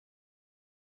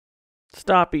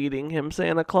Stop eating him,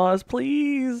 Santa Claus,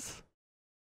 please.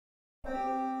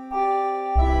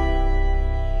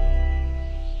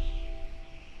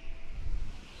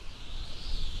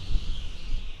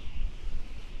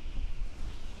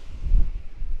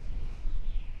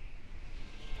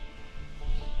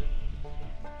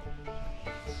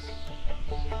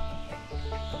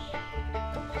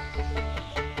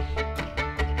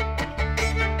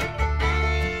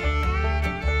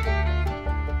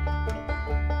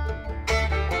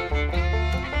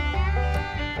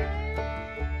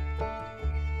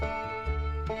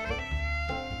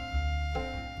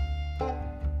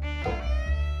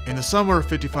 In the summer of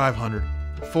 5500,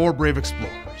 four brave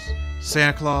explorers,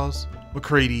 Santa Claus,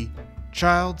 McCready,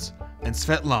 Childs, and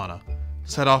Svetlana,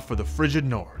 set off for the frigid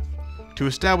north to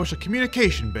establish a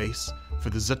communication base for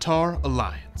the Zatar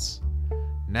Alliance.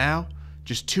 Now,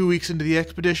 just 2 weeks into the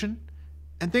expedition,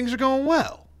 and things are going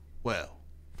well. Well,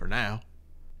 for now.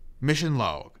 Mission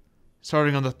log,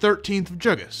 starting on the 13th of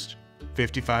August,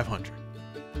 5500.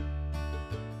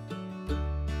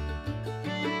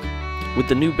 With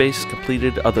the new base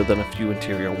completed other than a few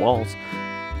interior walls,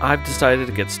 I've decided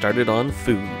to get started on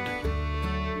food.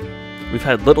 We've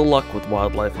had little luck with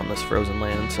wildlife on this frozen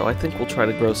land, so I think we'll try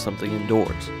to grow something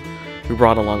indoors. We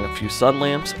brought along a few sun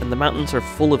lamps, and the mountains are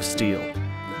full of steel.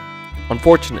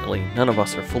 Unfortunately, none of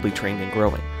us are fully trained in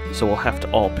growing, so we'll have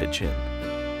to all pitch in.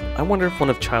 I wonder if one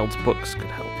of Child's books could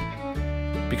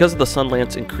help. Because of the sun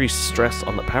lamp's increased stress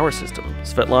on the power system,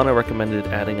 Svetlana recommended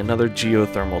adding another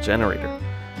geothermal generator.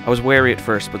 I was wary at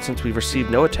first, but since we've received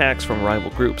no attacks from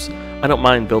rival groups, I don't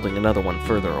mind building another one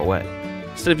further away.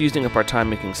 Instead of using up our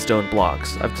time making stone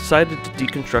blocks, I've decided to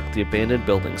deconstruct the abandoned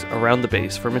buildings around the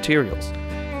base for materials.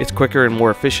 It's quicker and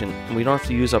more efficient, and we don't have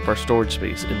to use up our storage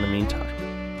space in the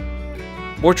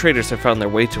meantime. More traders have found their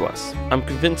way to us. I'm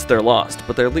convinced they're lost,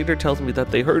 but their leader tells me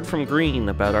that they heard from Green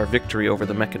about our victory over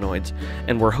the mechanoids,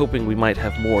 and were hoping we might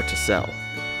have more to sell.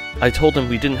 I told him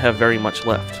we didn't have very much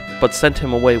left, but sent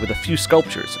him away with a few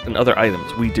sculptures and other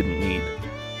items we didn't need.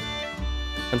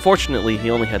 Unfortunately,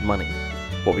 he only had money.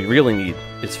 What we really need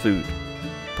is food.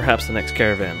 Perhaps the next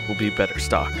caravan will be better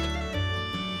stocked.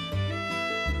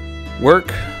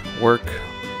 Work, work,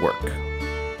 work.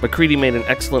 McCready made an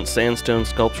excellent sandstone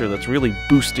sculpture that's really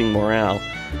boosting morale,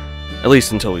 at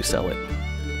least until we sell it.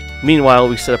 Meanwhile,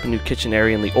 we set up a new kitchen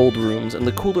area in the old rooms, and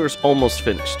the cooler is almost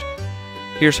finished.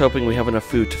 Here's hoping we have enough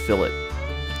food to fill it.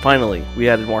 Finally, we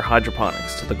added more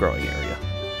hydroponics to the growing area.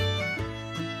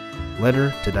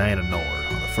 Letter to Diana Nord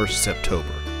on the 1st of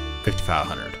September,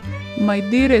 5500. My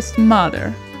dearest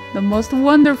mother, the most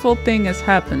wonderful thing has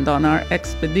happened on our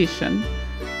expedition.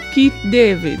 Keith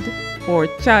David, or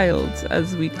Childs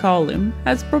as we call him,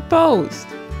 has proposed.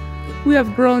 We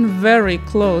have grown very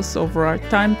close over our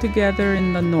time together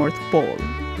in the North Pole.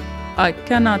 I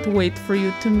cannot wait for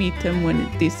you to meet him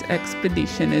when this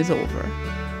expedition is over.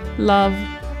 Love,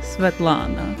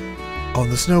 Svetlana. On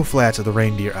the snow flats of the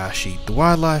reindeer ice sheet, the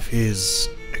wildlife is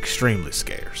extremely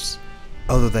scarce.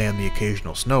 Other than the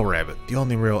occasional snow rabbit, the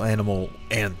only real animal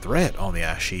and threat on the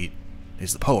ice sheet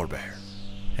is the polar bear.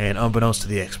 And unbeknownst to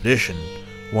the expedition,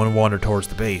 one wandered towards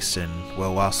the base, and,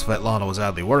 well, while Svetlana was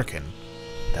idly working,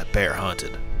 that bear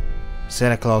hunted.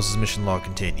 Santa Claus's mission log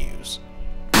continues.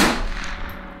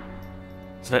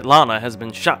 Svetlana has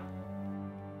been shot.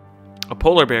 A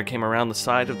polar bear came around the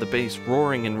side of the base,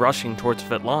 roaring and rushing towards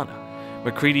Svetlana.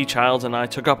 McCready, Childs, and I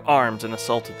took up arms and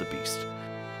assaulted the beast.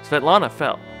 Svetlana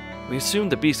fell. We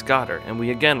assumed the beast got her, and we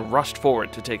again rushed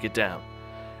forward to take it down.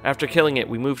 After killing it,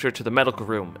 we moved her to the medical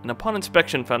room, and upon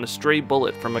inspection found a stray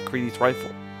bullet from McCready's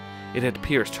rifle. It had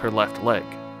pierced her left leg.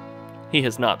 He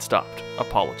has not stopped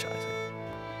apologizing.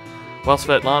 While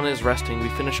Svetlana is resting, we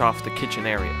finish off the kitchen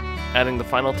area, adding the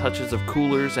final touches of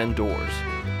coolers and doors.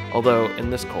 Although, in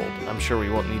this cold, I'm sure we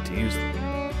won't need to use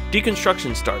them.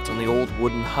 Deconstruction starts on the old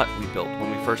wooden hut we built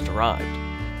when we first arrived.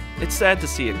 It's sad to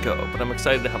see it go, but I'm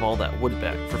excited to have all that wood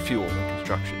back for fuel and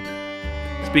construction.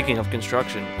 Speaking of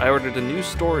construction, I ordered a new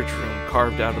storage room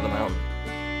carved out of the mountain.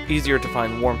 Easier to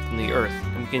find warmth in the earth,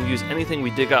 and we can use anything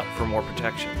we dig up for more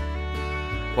protection.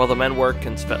 While the men work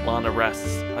and Svetlana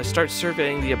rests, I start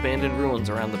surveying the abandoned ruins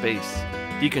around the base,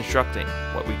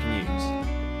 deconstructing what we can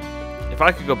use. If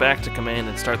I could go back to command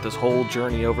and start this whole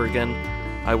journey over again,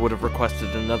 I would have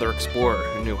requested another explorer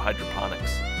who knew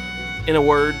hydroponics. In a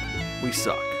word, we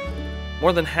suck.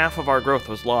 More than half of our growth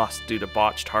was lost due to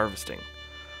botched harvesting.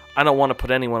 I don't want to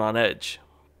put anyone on edge,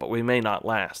 but we may not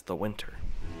last the winter.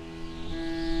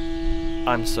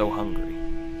 I'm so hungry.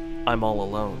 I'm all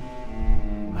alone.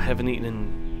 I haven't eaten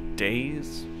in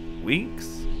days,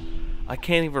 weeks. I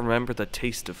can't even remember the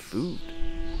taste of food.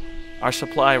 Our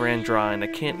supply ran dry and I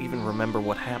can't even remember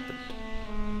what happened.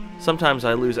 Sometimes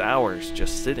I lose hours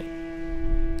just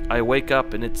sitting. I wake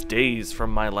up and it's days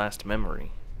from my last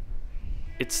memory.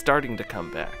 It's starting to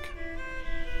come back.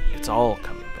 It's all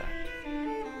coming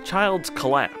back. Child's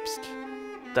collapsed.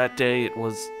 That day it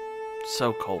was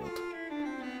so cold.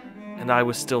 And I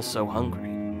was still so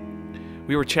hungry.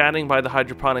 We were chatting by the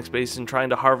hydroponics basin trying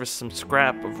to harvest some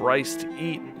scrap of rice to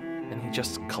eat, and he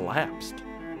just collapsed.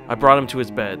 I brought him to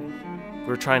his bed. We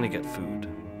were trying to get food,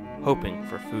 hoping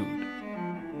for food.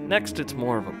 Next it's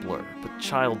more of a blur, but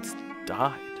Child's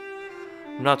died.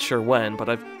 I'm not sure when, but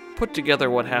I've put together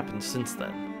what happened since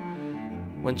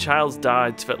then. When Child's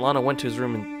died, Svetlana went to his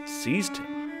room and seized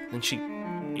him, and she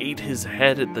ate his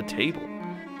head at the table.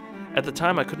 At the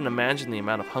time I couldn't imagine the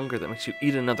amount of hunger that makes you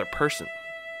eat another person,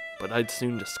 but I'd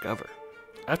soon discover.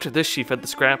 After this, she fed the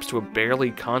scraps to a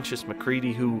barely conscious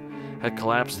MacCready who had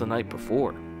collapsed the night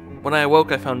before. When I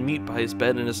awoke, I found meat by his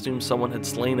bed and assumed someone had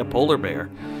slain a polar bear.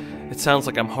 It sounds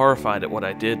like I'm horrified at what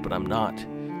I did, but I'm not.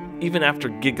 Even after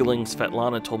giggling,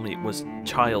 Svetlana told me it was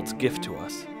Child's gift to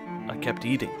us. I kept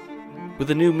eating. With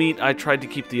the new meat, I tried to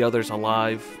keep the others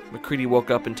alive. MacCready woke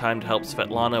up in time to help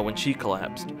Svetlana when she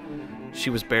collapsed. She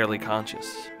was barely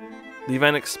conscious. The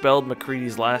event expelled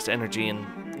MacCready's last energy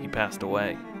and he passed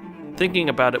away. Thinking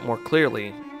about it more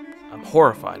clearly, I'm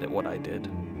horrified at what I did.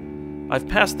 I've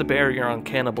passed the barrier on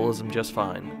cannibalism just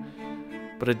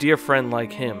fine, but a dear friend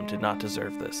like him did not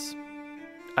deserve this.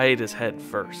 I ate his head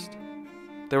first.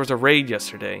 There was a raid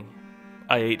yesterday.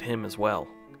 I ate him as well.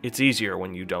 It's easier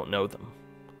when you don't know them.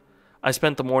 I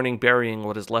spent the morning burying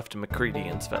what is left of MacCready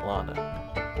and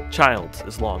Svetlana. Child's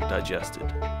is long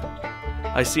digested.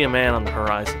 I see a man on the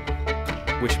horizon.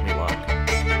 Wish me luck.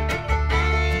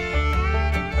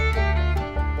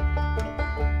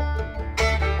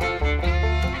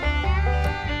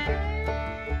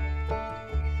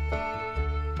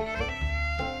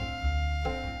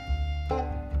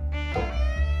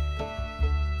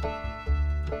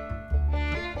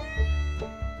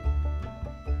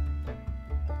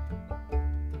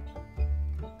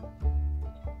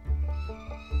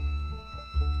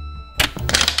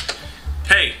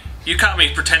 Hey, you caught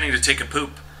me pretending to take a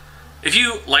poop. If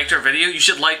you liked our video, you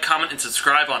should like, comment, and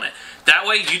subscribe on it. That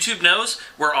way YouTube knows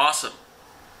we're awesome.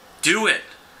 Do it.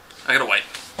 I gotta wipe.